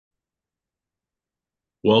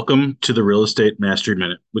Welcome to the Real Estate Mastery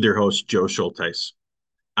Minute with your host, Joe Schulteis.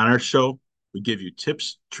 On our show, we give you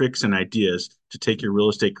tips, tricks, and ideas to take your real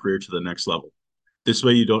estate career to the next level. This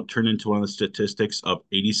way, you don't turn into one of the statistics of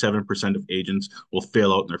 87% of agents will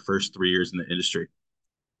fail out in their first 3 years in the industry.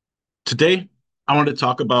 Today, I want to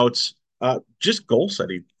talk about just goal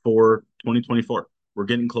setting for 2024. We're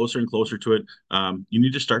getting closer and closer to it. You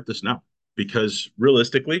need to start this now because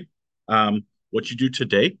realistically, what you do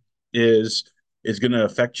today is is going to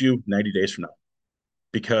affect you 90 days from now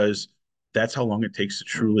because that's how long it takes to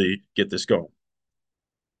truly get this going.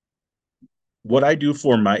 What I do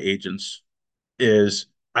for my agents is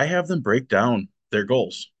I have them break down their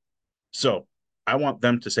goals. So I want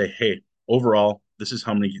them to say, hey, overall, this is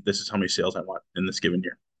how many sales I want in this given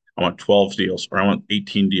year. I want 12 deals, or I want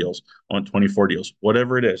 18 deals, I want 24 deals,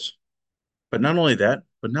 whatever it is. But not only that,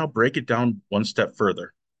 but now break it down one step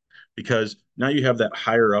further because now you have that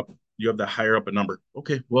higher up a number.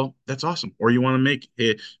 Okay, well, that's awesome. Or you want to make,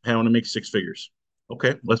 hey, I want to make six figures.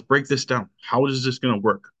 Okay, let's break this down. How is this going to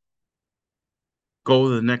work? Go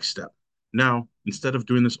to the next step. Now, instead of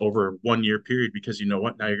doing this over a 1 year period, because you know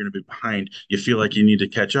what, now you're going to be behind, you feel like you need to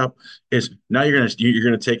catch up, is now you're going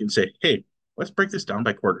to take and say, hey, let's break this down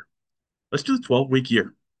by quarter. Let's do the 12-week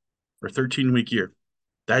year or 13-week year.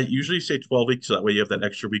 That usually say 12 weeks, so that way you have that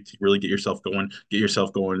extra week to really get yourself going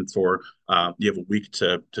for you have a week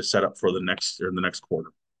to set up for the next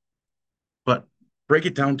quarter. But break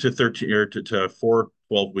it down to 13 or to four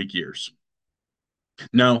 12-week years.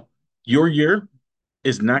 Now, your year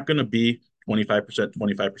is not going to be 25%,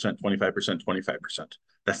 25%, 25%, 25%.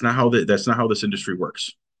 That's not how this industry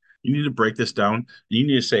works. You need to break this down. You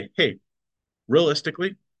need to say, hey,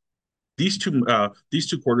 realistically, these two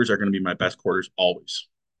quarters are going to be my best quarters always.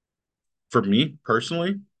 For me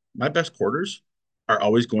personally, my best quarters are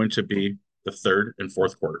always going to be the third and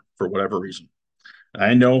fourth quarter for whatever reason.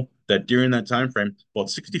 I know that during that time frame, about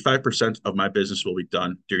 65% of my business will be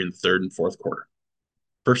done during the third and fourth quarter.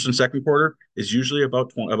 First and second quarter is usually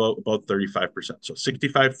about 35%. So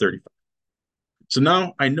 65, 35. So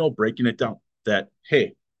now I know breaking it down that,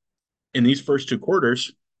 hey, in these first two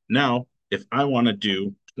quarters, now if I want to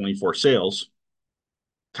do 24 sales,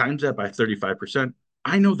 times that by 35%,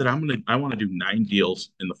 I know that I want to do 9 deals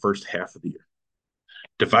in the first half of the year.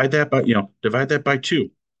 Divide that by two.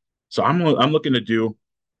 So I'm looking to do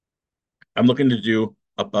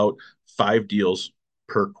about 5 deals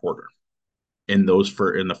per quarter in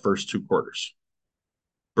the first two quarters.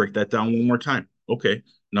 Break that down one more time. Okay.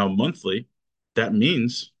 Now monthly, that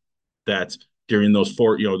means that during those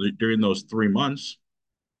 3 months,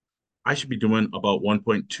 I should be doing about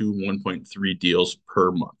 1.2, 1.3 deals per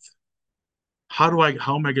month. How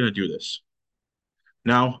am I going to do this?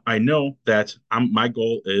 Now I know that my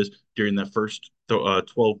goal is during that first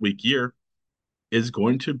 12-week year is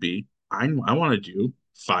going to be, I want to do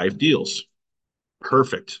 5 deals.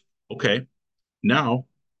 Perfect. Okay. Now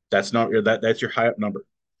that's your high up number.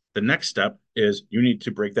 The next step is you need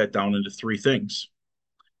to break that down into three things.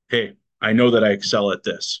 Hey, I know that I excel at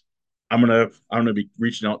this. I'm gonna be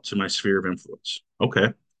reaching out to my sphere of influence.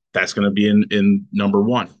 Okay. That's gonna be in number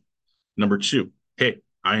one. Number two, hey,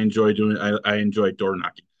 I enjoy door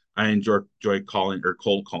knocking. I enjoy calling or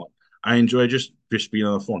cold calling. I enjoy just being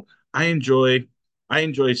on the phone. I enjoy I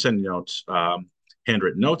enjoy sending out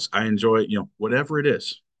handwritten notes. I enjoy, whatever it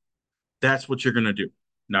is. That's what you're gonna do.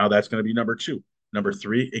 Now that's gonna be number two. Number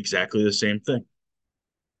three, exactly the same thing.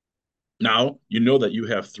 Now you know that you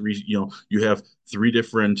have three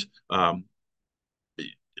different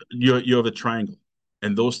you have a triangle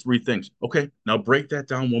and those three things. Okay, now break that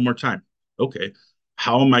down one more time. Okay,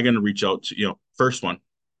 how am I going to reach out to, first one,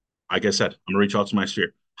 like I said, I'm going to reach out to my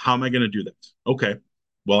sphere. How am I going to do that? Okay,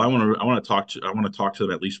 well, I want to talk to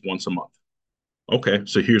them at least once a month. Okay,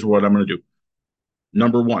 so here's what I'm going to do.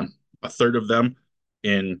 Number one, a third of them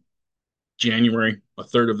in January, a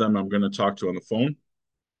third of them I'm going to talk to on the phone.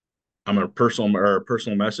 I'm going to personal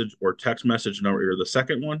message or text message number or the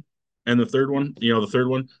second one. And the third one,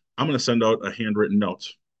 I'm going to send out a handwritten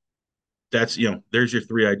note. There's your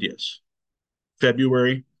three ideas.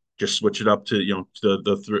 February, just switch it up to,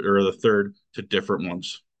 the third to different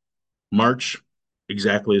ones. March,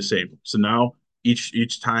 exactly the same. So now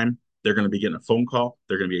each time they're going to be getting a phone call,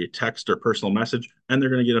 they're going to be a text or personal message, and they're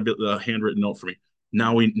going to get a handwritten note from me.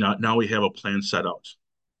 Now we have a plan set out.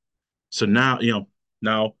 So now,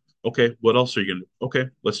 okay, what else are you gonna do? Okay,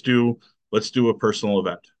 let's do a personal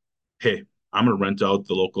event. Hey, I'm gonna rent out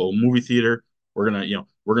the local movie theater. We're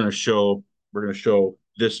gonna show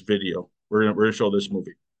this video. We're gonna show this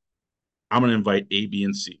movie. I'm gonna invite A, B,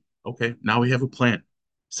 and C. Okay, now we have a plan.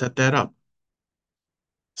 Set that up.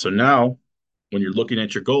 So now when you're looking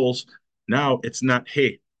at your goals, now it's not,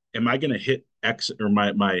 hey, am I going to hit X or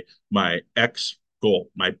my X goal,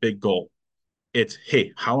 my big goal? It's,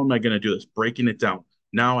 hey, how am I going to do this? Breaking it down.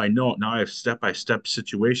 Now I know, now I have step-by-step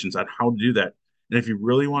situations on how to do that. And if you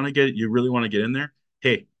really want to get in there,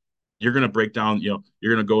 hey, you're going to break down, you're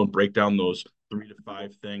going to go and break down those 3 to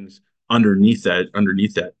 5 things underneath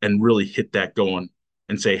that, and really hit that going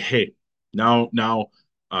and say, hey, now,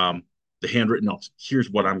 um, the handwritten notes, here's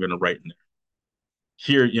what I'm going to write in there.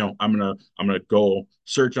 Here, I'm gonna go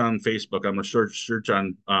search on Facebook. I'm gonna search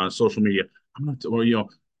on social media. I'm gonna, well,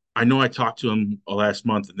 I know I talked to them last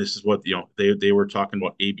month, and this is what they were talking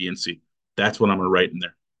about A, B, and C. That's what I'm gonna write in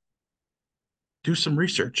there. Do some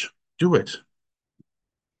research. Do it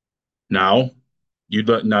now.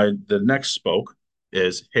 Now the next spoke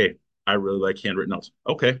is, hey, I really like handwritten notes.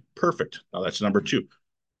 Okay, perfect. Now that's number two.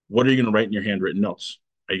 What are you gonna write in your handwritten notes?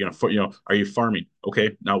 Are you gonna, are you farming?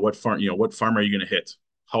 Okay, now what farm are you gonna hit?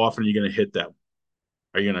 How often are you gonna hit that?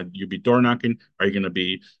 Are you be door knocking? Are you gonna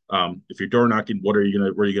be if you're door knocking, what are you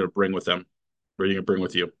gonna bring with them? What are you gonna bring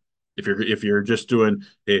with you? If you're just doing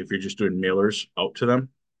mailers out to them,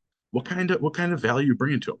 what kind of value are you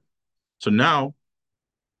bringing to them? So now,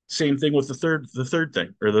 same thing with the third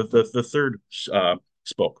thing, or the third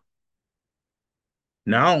spoke.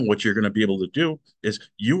 Now what you're gonna be able to do is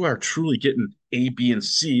you are truly getting A, B, and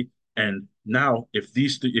C. And now if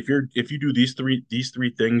you do these three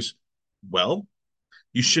things well,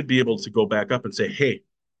 you should be able to go back up and say, hey,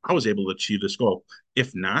 I was able to achieve this goal.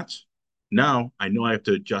 If not, now I know I have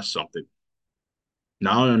to adjust something.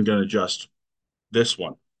 Now I'm going to adjust this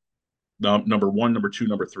one, number one, number two,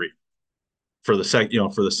 number three for the second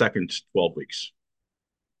 12 weeks.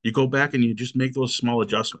 You go back and you just make those small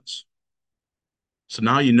adjustments. So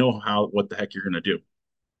now you know what the heck you're going to do.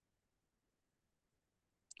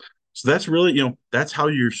 So that's really, that's how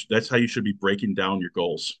you should be breaking down your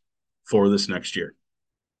goals for this next year,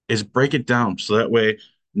 is break it down. So that way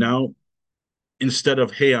now, instead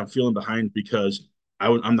of, hey, I'm feeling behind because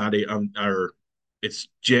I'm not a or it's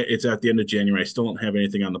at the end of January, I still don't have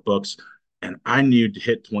anything on the books, and I need to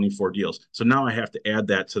hit 24 deals. So now I have to add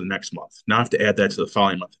that to the next month. Now I have to add that to the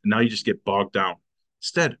following month. And now you just get bogged down.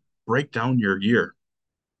 Instead, break down your year.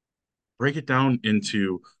 Break it down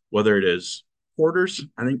into, whether it is quarters.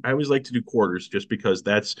 I think I always like to do quarters, just because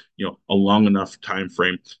that's a long enough time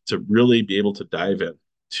frame to really be able to dive in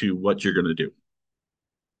to what you're going to do.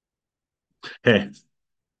 Hey,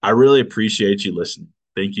 I really appreciate you listening.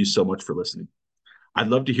 Thank you so much for listening. I'd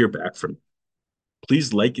love to hear back from you.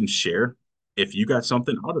 Please like and share if you got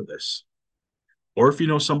something out of this, or if you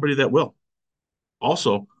know somebody that will.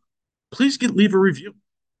 Also, please leave a review.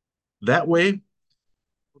 That way,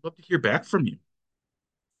 I'd love to hear back from you.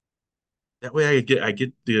 That way, I get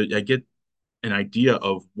an idea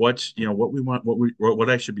of what we want, what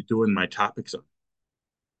I should be doing my topics on.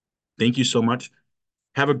 Thank you so much.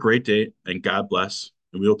 Have a great day, and God bless.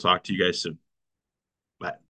 And we'll talk to you guys soon. Bye.